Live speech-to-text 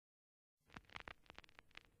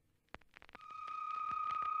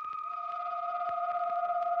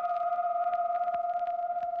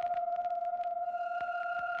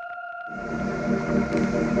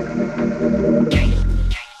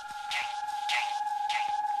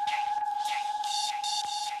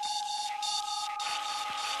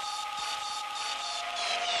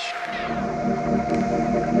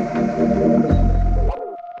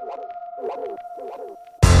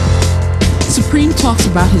Supreme talks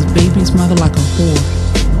about his baby's mother like a whore.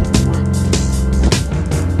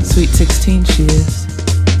 Sweet 16 she is,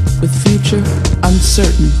 with future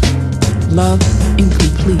uncertain, love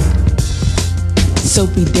incomplete.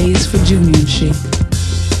 Soapy days for Junior and she.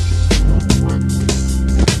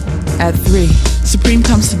 At 3, Supreme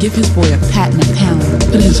comes to give his boy a pat and a pound,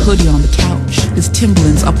 put his hoodie on the couch, his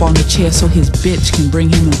Timberlands up on the chair so his bitch can bring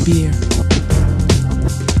him a beer.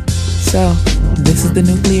 So, this is the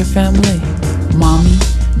nuclear family. Mommy,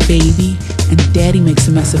 baby, and daddy makes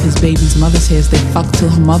a mess of his baby's mother's hair as they fuck till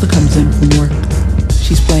her mother comes in from work.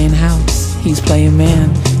 She's playing house, he's playing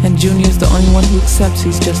man, and Junior's the only one who accepts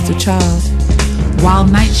he's just a child.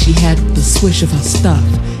 Wild night she had with the swish of her stuff,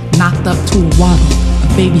 knocked up to a waddle,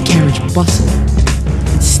 a baby carriage bustle,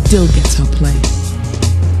 and still gets her play.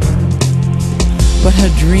 But her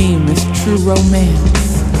dream is true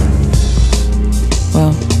romance.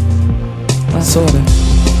 Well, sorta.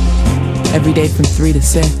 Every day from 3 to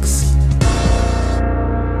 6.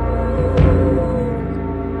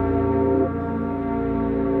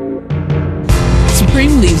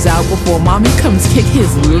 Supreme leaves out before Mommy comes kick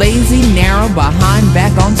his lazy, narrow behind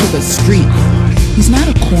back onto the street. He's not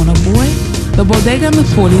a corner boy. The bodega in the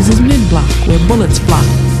 40s is mid-block, where bullets fly.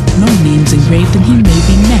 No names engraved and he may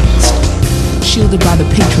be next. Shielded by the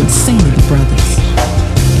patron saint of the brothers.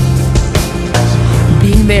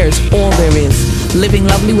 Being there is all there is. Living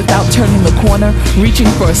lovely without turning the corner. Reaching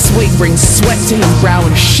for a swig brings sweat to his brow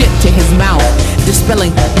and shit to his mouth.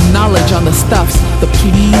 Dispelling knowledge on the stuffs, the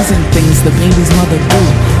pleasing things the baby's mother do.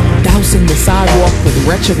 Dousing the sidewalk with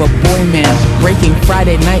wretch of a boy man. Breaking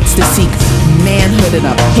Friday nights to seek manhood in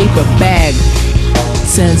a paper bag.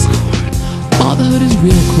 Says, fatherhood is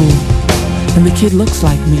real cool. And the kid looks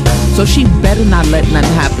like me. So she better not let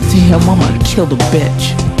nothing happen to him. Mama killed a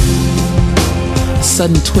bitch. A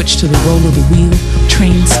sudden twitch to the roll of the wheel.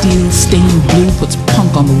 Train steel stained blue puts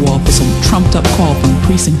punk on the wall for some trumped up call from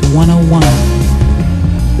precinct 101.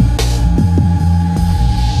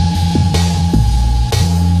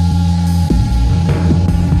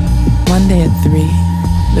 Monday at 3,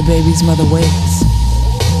 the baby's mother wakes.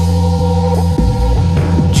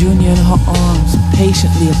 Junior in her arms,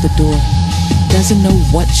 patiently at the door. Doesn't know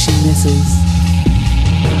what she misses.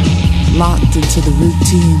 Locked into the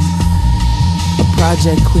routine. A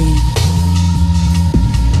project queen.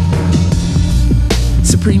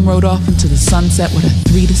 Supreme rode off into the sunset with a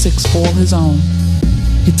 3 to 6 all his own.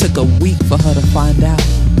 It took a week for her to find out.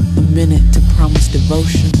 A minute to promise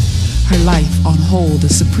devotion. Her life on hold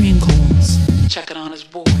as Supreme calls, checking on his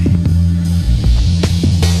boy.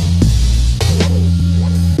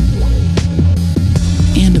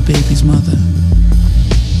 And a baby's mother.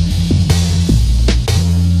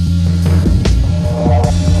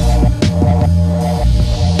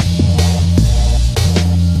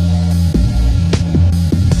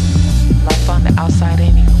 Life on the outside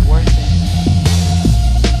ain't even worth it.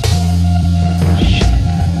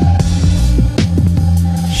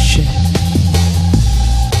 Shit.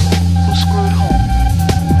 Who screwed home?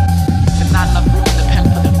 There's not enough room in the pen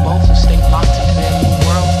for them both to stay locked into their new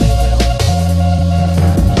worlds, they will.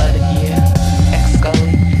 Blood and year,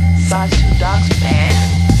 ex-Scully, size 2 dogs, man.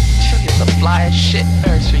 Junior's the flyest shit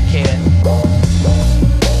nursery kid.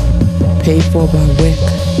 Paid for by Wick.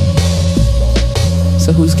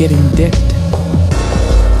 So who's getting dicked?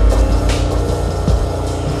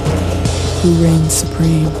 Who reigns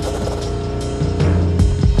supreme?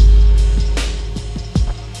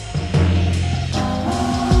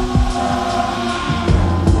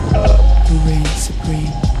 Who reigns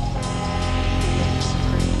supreme?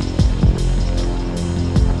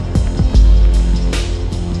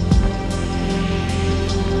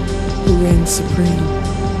 Who reigns supreme?